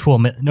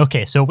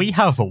 Okay, so we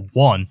have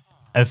 1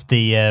 of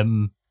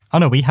the...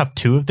 we have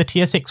 2 of the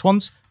tier 6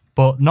 ones,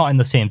 but not in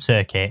the same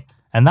circuit.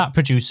 And that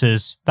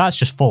produces... That's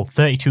just full,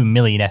 32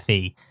 million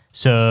FE.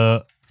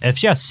 So if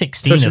she has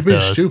 16 of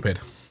those... stupid.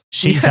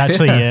 She's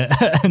actually...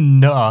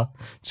 no,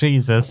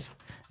 Jesus.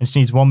 And she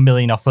needs 1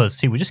 million off us.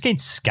 See, we're just getting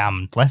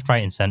scammed left,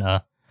 right, and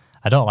centre.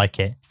 I don't like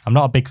it. I'm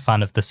not a big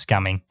fan of the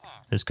scamming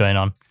that's going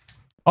on.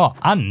 Oh,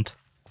 and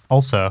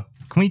also...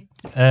 Can we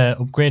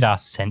upgrade our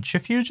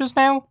centrifuges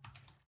now?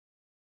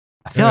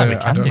 I feel like we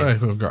can. I don't know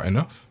if we've got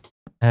enough.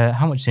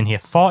 How much is in here?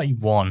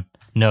 41.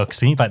 No,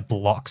 because we need like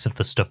blocks of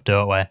the stuff,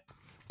 don't we?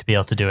 To be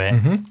able to do it.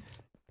 Mm-hmm.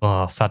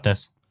 Oh,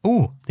 sadness.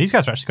 Ooh, these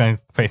guys are actually going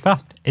pretty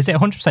fast. Is it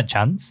 100%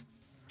 chance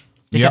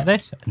to get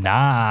this?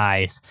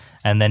 Nice.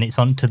 And then it's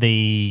on to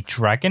the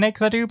dragon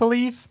eggs, I do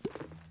believe.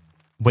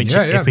 Which,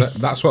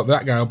 that's what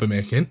that guy will be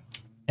making.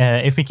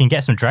 If we can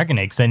get some dragon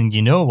eggs, then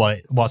you know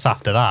what's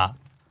after that.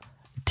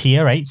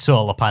 Tier 8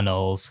 solar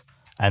panels,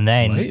 and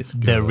then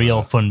the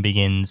real fun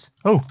begins.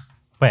 Oh,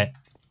 wait.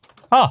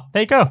 Oh,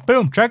 there you go.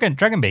 Boom,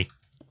 dragon bee.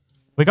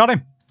 We got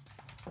him.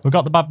 We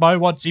got the bad boy.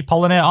 What's he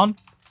pollinate on?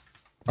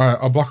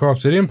 A block of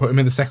obsidian, put him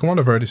in the second one.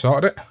 I've already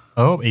sorted it.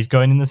 Oh, he's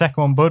going in the second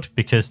one, bud,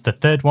 because the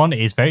third one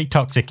is very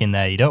toxic in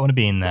there. You don't want to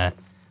be in there.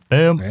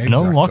 Boom, exactly. And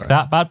unlock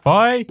that bad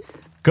boy.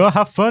 Go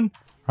have fun.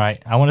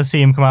 Right, I want to see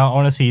him come out. I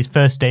want to see his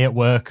first day at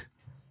work.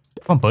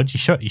 Come on, bud,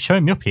 you're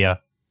showing me up here.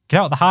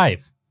 Get out of the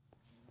hive.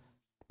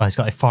 Oh, he's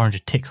got like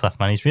 400 ticks left,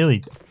 man. He's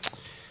really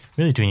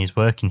doing his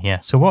work in here.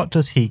 So what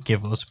does he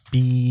give us?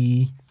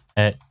 B,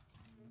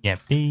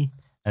 B,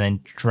 and then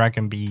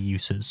dragon bee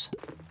uses.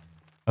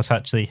 Let's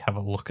actually have a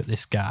look at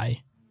this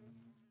guy.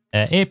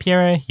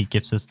 Apiary, he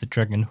gives us the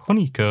dragon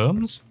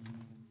honeycombs,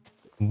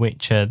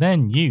 which are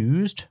then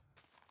used.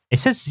 It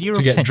says 0%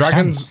 to get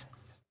chance.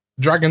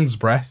 Dragon's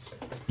breath.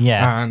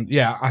 Yeah. And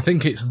yeah, I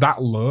think it's that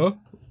low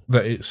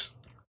that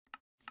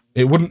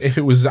it wouldn't, if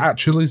it was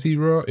actually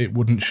 0, it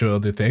wouldn't show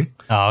the thing.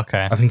 Oh,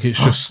 okay. I think it's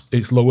just,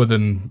 it's lower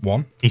than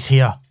 1. He's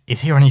here.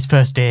 He's here on his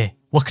first day.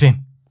 Look at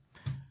him.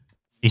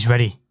 He's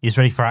ready. He's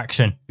ready for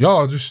action.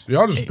 You're just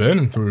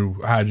burning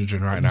through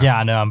hydrogen right now. Yeah,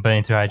 I know. I'm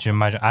burning through hydrogen.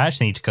 I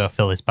actually need to go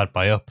fill this bad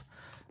boy up.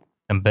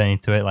 I'm burning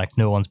through it like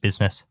no one's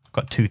business. I've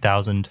got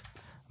 2,000.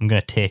 I'm going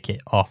to take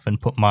it off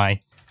and put my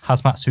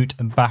hazmat suit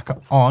back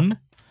on.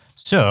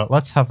 So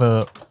let's have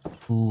a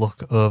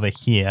look over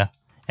here.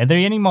 Are there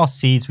any more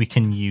seeds we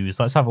can use?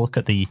 Let's have a look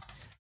at the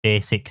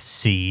basic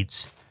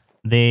seeds.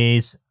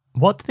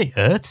 What do the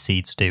earth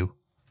seeds do?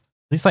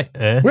 These like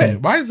earth. Wait,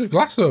 why is the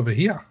glass over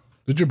here?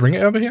 Did you bring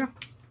it over here?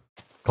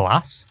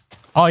 Glass?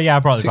 Oh yeah, I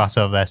brought the glass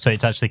over there, so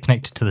it's actually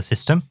connected to the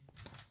system.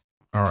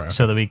 All right.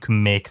 So that we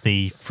can make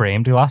the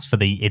framed glass for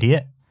the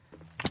idiot.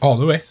 Oh,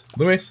 Lewis.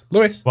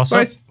 What's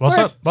up?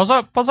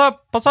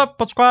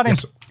 What's going on?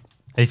 Have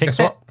you fixed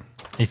it? What?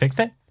 Have you fixed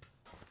it?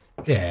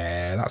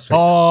 Yeah, that's fixed.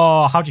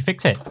 Oh, how'd you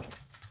fix it?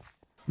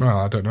 Well,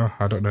 I don't know.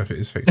 I don't know if it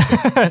is fixed.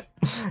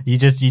 you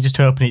just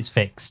hoping it's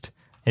fixed.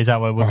 Is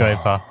that what we're going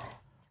for?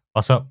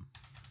 What's up?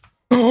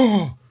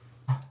 That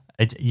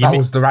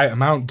was the right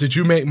amount. Did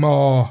you make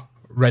more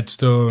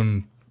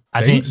redstone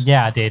things?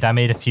 I did. I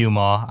made a few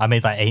more. I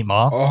made like 8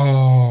 more.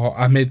 Oh,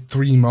 I made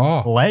 3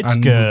 more. Let's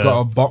go. We've got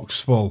a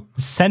box full.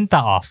 Send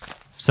that off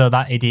so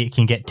that idiot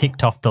can get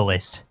ticked off the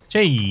list.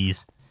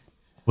 Jeez.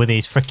 With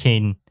his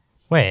freaking...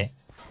 Wait.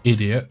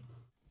 Idiot.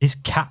 These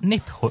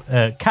catnip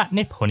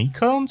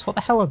honeycombs? What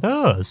the hell are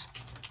those?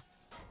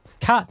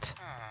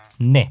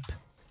 Catnip.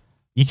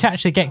 You can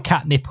actually get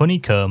catnip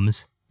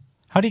honeycombs.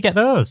 How do you get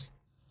those?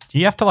 Do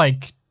you have to,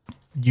 like,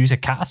 use a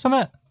cat or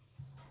something?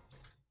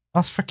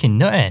 That's freaking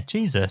nutty.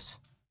 Jesus.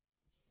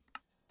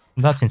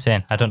 That's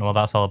insane. I don't know what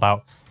that's all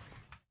about.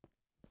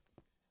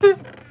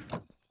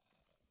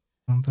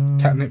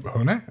 Catnip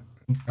honey?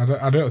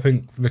 I don't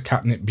think the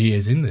catnip bee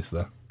is in this,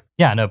 though.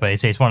 Yeah, no,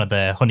 but it's one of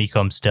the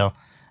honeycombs still.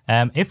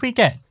 If we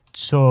get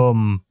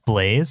some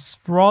blaze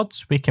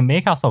rods, we can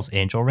make ourselves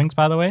angel rings,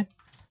 by the way.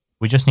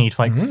 We just need,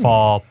 like,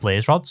 4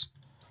 blaze rods,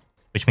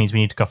 which means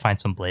we need to go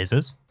find some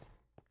blazes.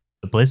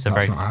 The blazes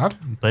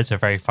are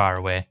very far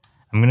away.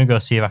 I'm going to go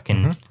see if I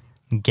can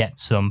get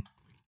some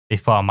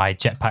before my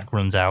jetpack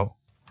runs out.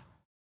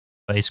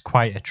 But it's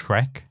quite a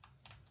trek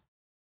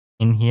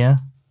in here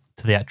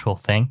to the actual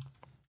thing.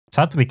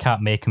 Sadly, we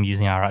can't make them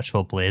using our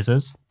actual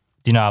blazers.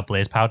 Do you know our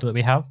blaze powder that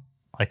we have?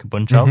 Like a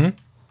bunch of?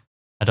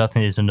 I don't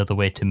think there's another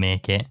way to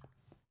make it,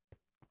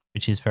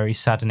 which is very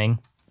saddening.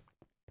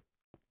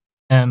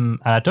 And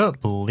I don't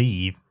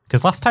believe...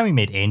 Because last time we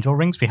made angel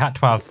rings, we had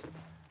to have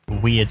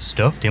weird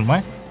stuff, didn't we?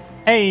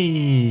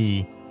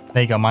 Hey!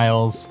 There you go,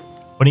 Miles.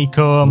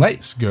 Honeycomb.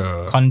 Let's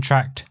go.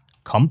 Contract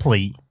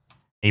complete.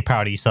 Are you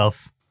proud of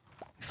yourself?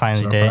 You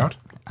finally did. Proud.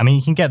 I mean,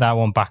 you can get that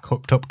one back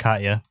hooked up,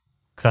 can't you?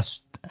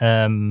 Because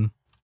that's...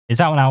 is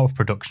that one out of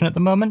production at the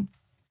moment?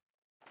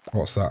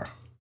 What's that?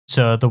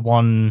 So the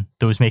one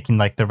that was making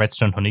like the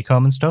redstone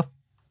honeycomb and stuff?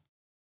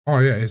 Oh,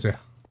 yeah, is it?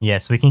 Yeah,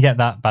 so we can get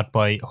that bad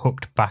boy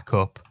hooked back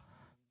up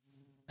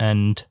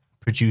and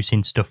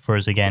producing stuff for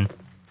us again.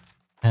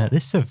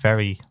 This is a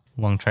very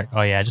long trek.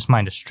 Oh, yeah, I just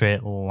mined a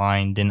straight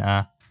line, didn't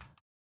I?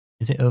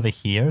 Is it over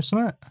here or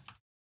something?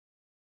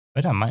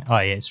 Where did I mine? Oh,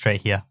 yeah, it's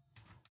straight here.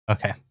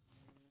 Okay.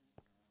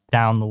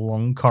 Down the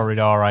long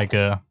corridor I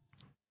go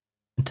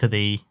to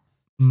the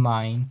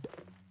mine.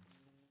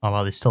 Oh,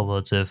 well, there's still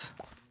loads of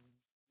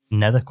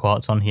nether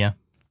quartz on here.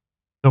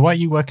 So what are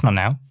you working on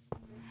now?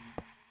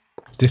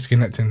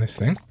 Disconnecting this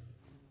thing.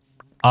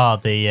 Oh,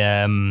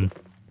 the,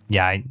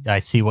 yeah, I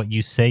see what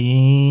you're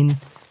saying.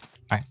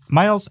 Right,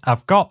 Miles,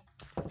 I've got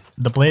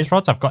the blaze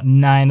rods. I've got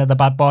 9 of the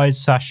bad boys,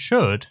 so I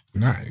should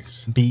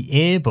be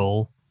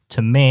able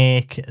to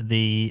make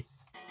the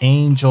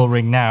angel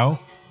ring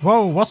now.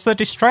 Whoa, what's the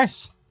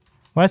distress?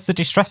 Where's the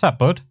distress at,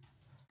 bud?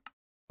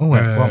 Oh,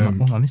 wait, what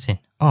am I missing?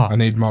 Oh, I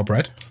need more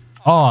bread.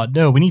 Oh,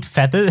 no, we need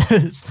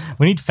feathers.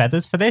 We need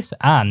feathers for this,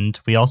 and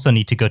we also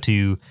need to go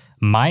to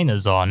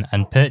Miners On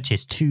and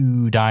purchase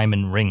 2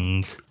 diamond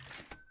rings.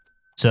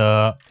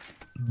 So,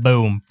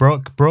 boom,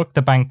 broke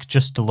the bank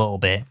just a little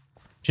bit.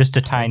 Just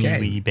a tiny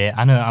wee bit.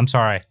 I know, I'm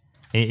sorry.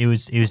 It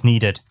was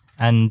needed.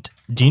 And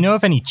do you know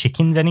of any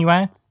chickens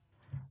anywhere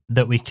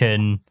that we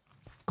can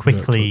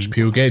quickly...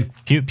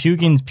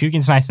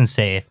 Pugin's nice and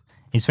safe.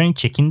 Is there any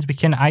chickens we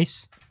can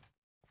ice?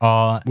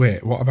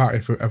 Wait, what about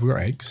have we got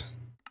eggs?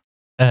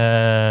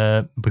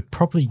 We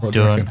probably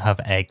don't have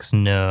eggs,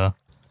 no.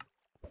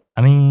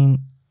 I mean,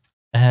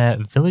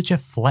 villager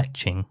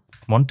fletching.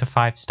 1 to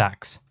 5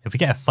 stacks. If we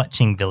get a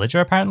fletching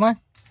villager, apparently.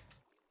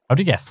 How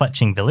do you get a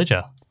fletching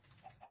villager?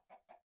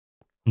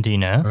 Do you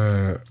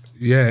know?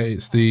 Yeah,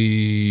 it's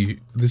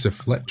there's a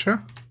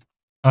Fletcher.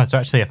 Oh, it's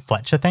actually a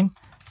Fletcher thing?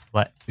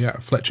 Yeah, a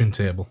fletching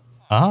table.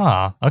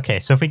 Ah, okay.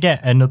 So if we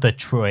get another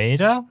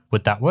trader,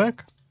 would that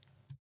work?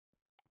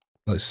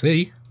 Let's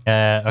see.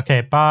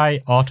 Okay,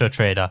 buy auto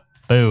trader.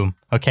 Boom.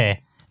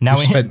 Okay. Now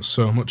we spent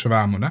so much of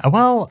our money.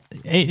 Well,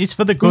 it's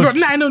for the good.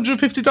 We've got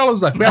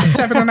 $950 left. We had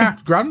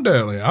 $7,500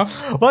 earlier.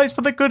 Well, it's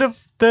for the good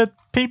of the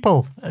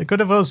people,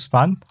 good of us,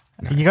 man.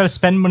 Nice. You got to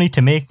spend money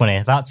to make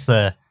money. That's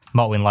the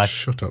motto in life.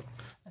 Shut up.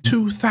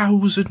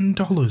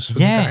 $2,000 for the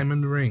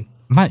diamond ring.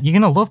 Man, you're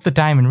gonna love the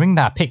diamond ring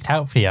that I picked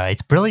out for you.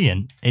 It's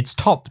brilliant. It's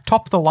top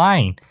of the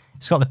line.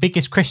 It's got the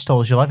biggest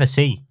crystals you'll ever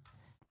see.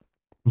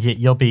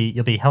 You'll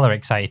be hella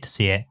excited to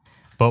see it.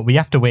 But we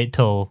have to wait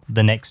till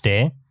the next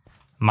day.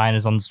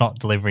 Miners On's not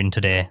delivering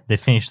today. They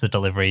finished the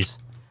deliveries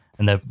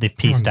and they've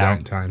pieced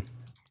out. Time.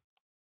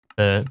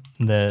 They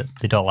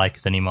don't like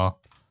us anymore.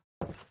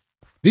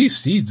 These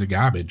seeds are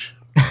garbage.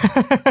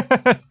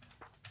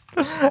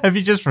 Have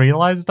you just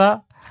realised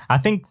that? I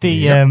think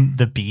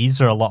the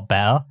bees are a lot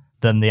better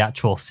than the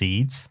actual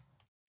seeds.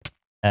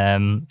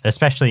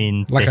 Especially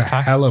in like this a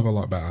pack. Hell of a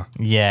lot better.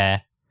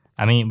 Yeah.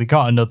 I mean, we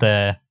got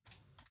another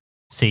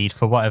seed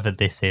for whatever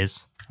this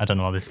is. I don't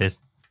know what this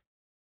is.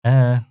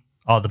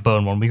 Oh, the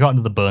bone one. We got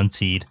another bone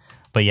seed.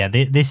 But yeah,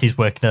 this is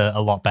working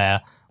a lot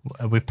better.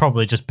 We're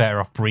probably just better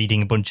off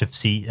breeding a bunch of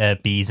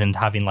bees and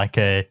having like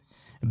a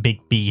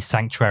big bee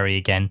sanctuary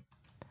again.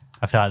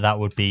 I feel like that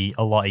would be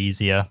a lot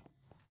easier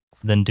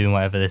than doing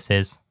whatever this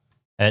is.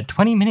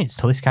 20 minutes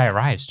till this guy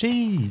arrives.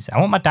 Jeez, I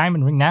want my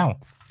diamond ring now.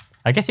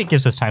 I guess it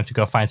gives us time to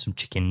go find some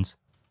chickens.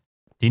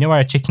 Do you know where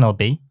a chicken will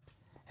be?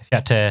 If you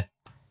had to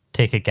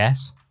take a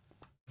guess.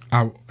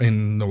 Out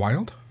in the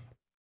wild?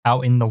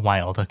 Out in the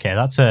wild. Okay,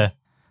 that's a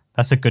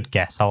good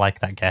guess. I like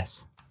that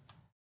guess.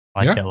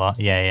 I like it a lot.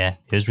 Yeah.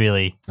 It was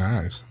really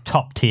nice.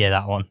 Top tier,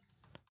 that one.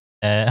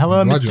 Hello,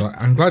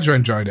 I'm glad you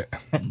enjoyed it.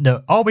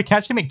 No. Oh, we can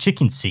actually make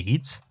chicken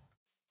seeds.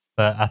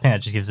 But I think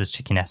that just gives us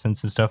chicken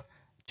essence and stuff.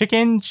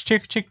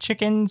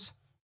 Chickens.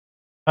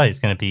 Oh, it's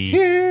going to be...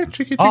 Yeah,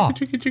 chicken.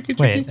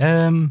 Wait,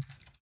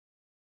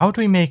 how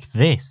do we make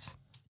this?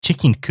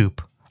 Chicken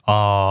coop.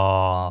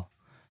 Oh,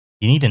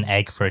 you need an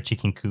egg for a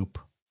chicken coop.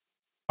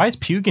 Why has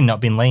Pugin not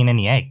been laying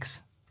any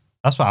eggs?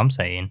 That's what I'm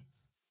saying.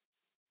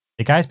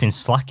 The guy's been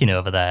slacking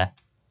over there.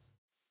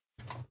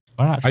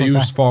 I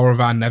used 4 of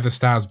our nether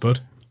stars,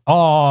 bud.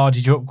 Oh,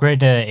 did you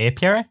upgrade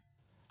apiary?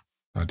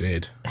 I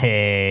did.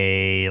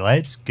 Hey,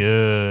 let's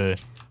go.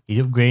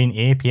 He's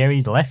upgrading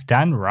apiaries left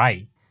and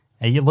right.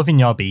 Are you loving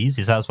your bees?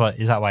 Is that why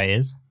it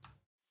is?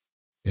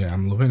 Yeah,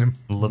 I'm loving them.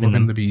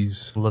 Loving the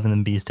bees. Loving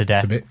them bees to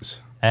death. To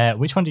bits.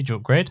 Which one did you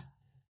upgrade?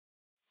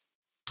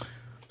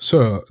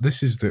 So,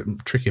 this is the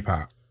tricky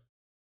part.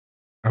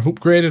 I've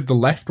upgraded the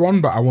left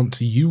one, but I want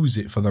to use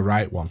it for the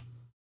right one.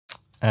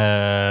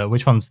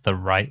 Which one's the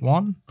right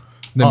one?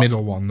 The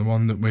middle one, the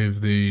one that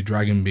with the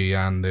dragon bee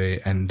and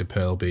the ender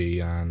pearl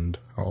bee and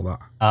all that.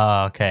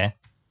 Oh, okay.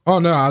 Oh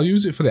no, I'll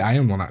use it for the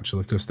iron one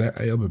actually, because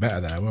it'll be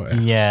better there, won't it?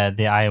 Yeah,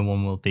 the iron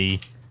one will be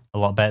a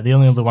lot better. The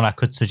only other one I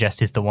could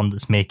suggest is the one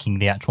that's making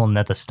the actual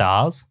nether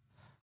stars,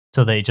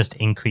 so that it just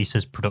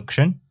increases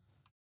production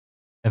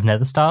of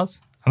nether stars.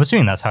 I'm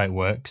assuming that's how it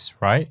works,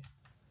 right?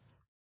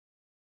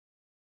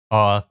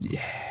 Or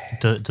yeah,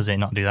 does it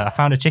not do that? I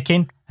found a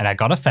chicken and I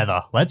got a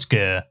feather. Let's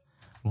go.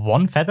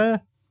 1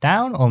 feather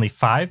down, only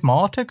 5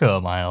 more to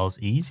go, Miles.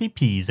 Easy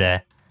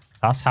peasy.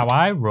 That's how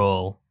I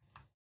roll.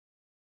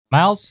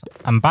 Miles,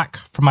 I'm back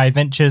from my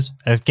adventures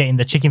of getting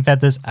the chicken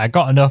feathers. I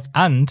got enough,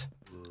 and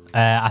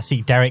I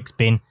see Derek's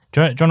bin.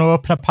 Do you want to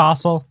open a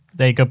parcel?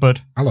 There you go,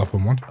 bud. I'll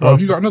open one. Oh,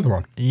 have you got another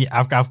one? Yeah,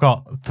 I've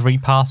got 3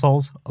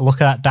 parcels. Look at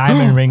that.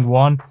 Diamond ring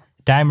 1,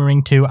 diamond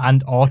ring 2,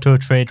 and auto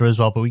trader as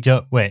well. But we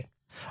don't... Wait.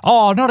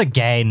 Oh, not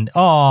again.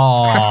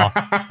 Oh.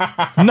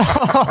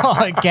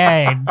 Not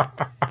again.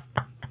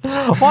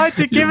 Why'd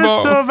you give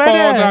us so many?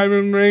 4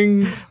 diamond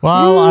rings.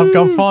 Well, I've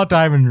got 4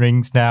 diamond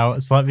rings now,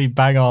 so let me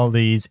bang all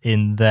these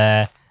in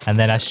there, and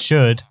then I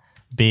should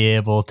be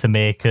able to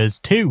make us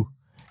 2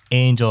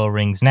 angel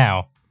rings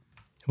now.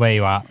 Where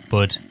you at,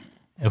 bud?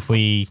 If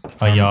we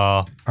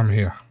are I'm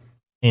here.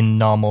 In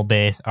normal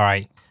base. All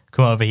right,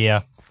 come over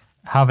here.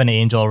 Have an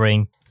angel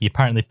ring. You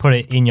apparently put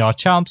it in your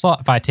charm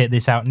slot. If I take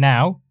this out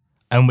now,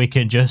 and we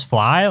can just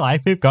fly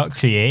like we've got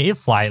creative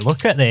flight.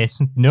 Look at this.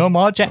 No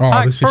more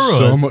jetpack. Oh, this is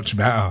so much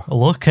better.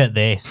 Look at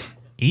this.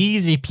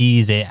 Easy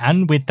peasy.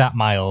 And with that,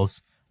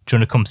 Miles, do you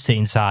want to come sit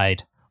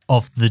inside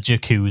of the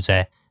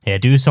jacuzzi? Yeah,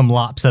 do some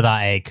laps of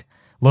that egg.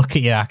 Look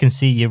at you. I can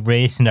see you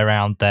racing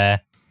around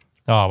there.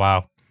 Oh,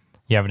 wow.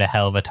 You're having a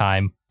hell of a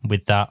time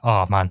with that.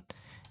 Oh, man.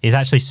 It's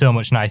actually so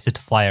much nicer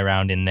to fly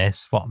around in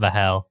this. What the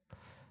hell?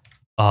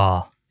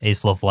 Oh,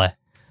 it's lovely.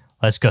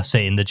 Let's go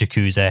sit in the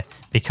jacuzzi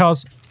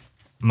because...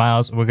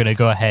 Miles, we're going to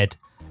go ahead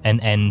and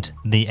end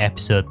the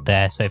episode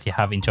there. So if you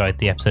have enjoyed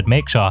the episode,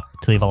 make sure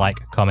to leave a like,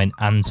 comment,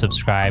 and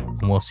subscribe.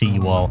 And we'll see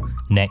you all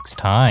next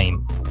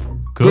time.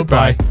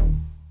 Goodbye.